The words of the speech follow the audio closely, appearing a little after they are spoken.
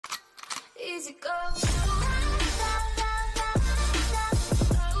Easy go.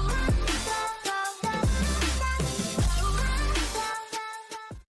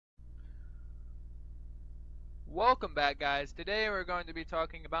 Welcome back, guys. Today we're going to be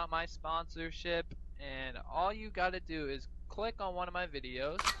talking about my sponsorship, and all you gotta do is click on one of my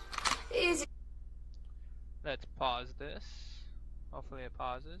videos. Easy. Let's pause this. Hopefully it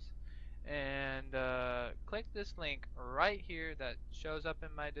pauses. And click this link right here that shows up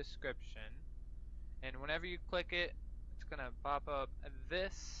in my description. And whenever you click it, it's gonna pop up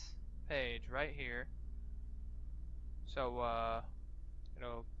this page right here. So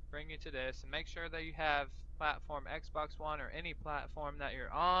it'll bring you to this, and make sure that you have platform Xbox One or any platform that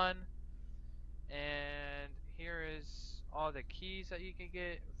you're on. And here is all the keys that you can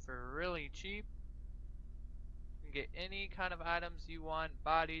get for really cheap. You can get any kind of items you want: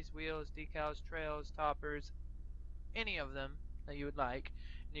 bodies, wheels, decals, trails, toppers, any of them that you would like.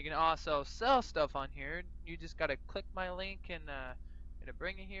 And you can also sell stuff on here. You just gotta click my link and it'll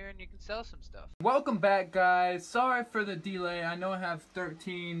bring you here and you can sell some stuff. Welcome back, guys. Sorry for the delay. I know I have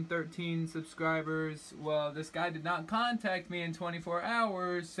 13 subscribers. Well, this guy did not contact me in 24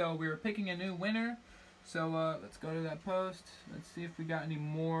 hours, so we were picking a new winner. So let's go to that post. Let's see if we got any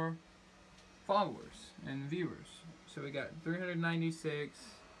more followers and viewers. So we got 396,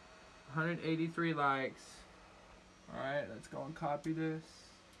 183 likes. Alright, let's go and copy this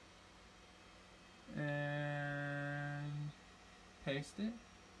and paste it.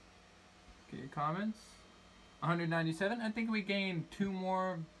 Get your comments. 197. I think we gained 2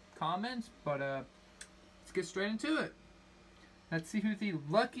 more comments, but let's get straight into it. Let's see who the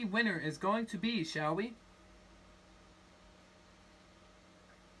lucky winner is going to be, shall we?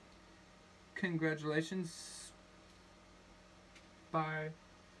 Congratulations, Spy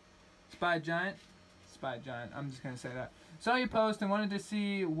Giant. I'm just gonna say that. Saw your post and wanted to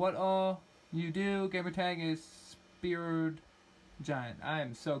see what all you do. Gamer tag is Speared Giant. I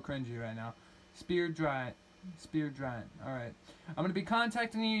am so cringy right now. Speared Giant. Alright. I'm gonna be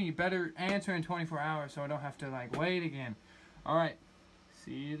contacting you. You better answer in 24 hours so I don't have to like wait again. Alright.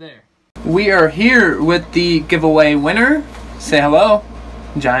 See you there. We are here with the giveaway winner. Say hello,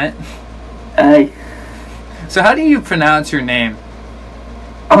 Giant. Hey. So how do you pronounce your name?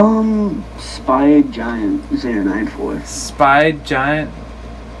 Spy Giant 094. Spy Giant?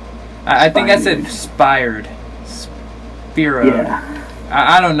 I think I said Spired. Spiro. Yeah.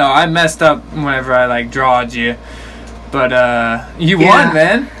 I don't know. I messed up whenever I like drawed you. But you won,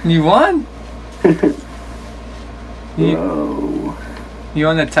 man. You won. Bro. You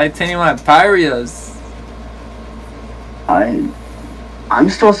won the titanium Tw Pyrrhos. I'm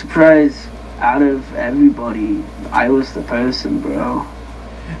still surprised. Out of everybody, I was the person, bro.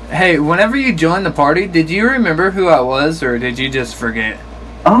 Hey, whenever you joined the party, did you remember who I was, or did you just forget?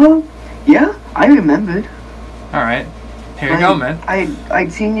 Yeah, I remembered. Alright. Here you go, man.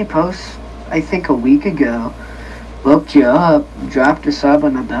 I'd seen you post, I think a week ago. Looked you up, dropped a sub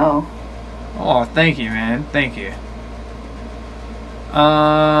on the bell. Oh, thank you, man. Thank you.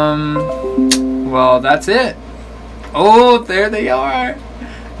 Well, that's it. Oh, there they are.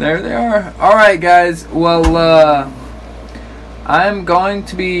 There they are. Alright, guys. Well, I'm going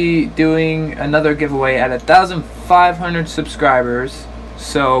to be doing another giveaway at 1,500 subscribers.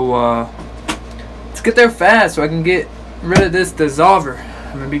 So, let's get there fast so I can get rid of this dissolver.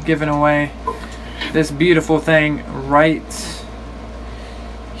 I'm going to be giving away this beautiful thing right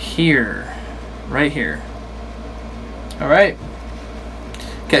here. Right here. Alright.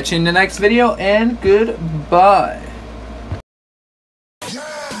 Catch you in the next video, and goodbye.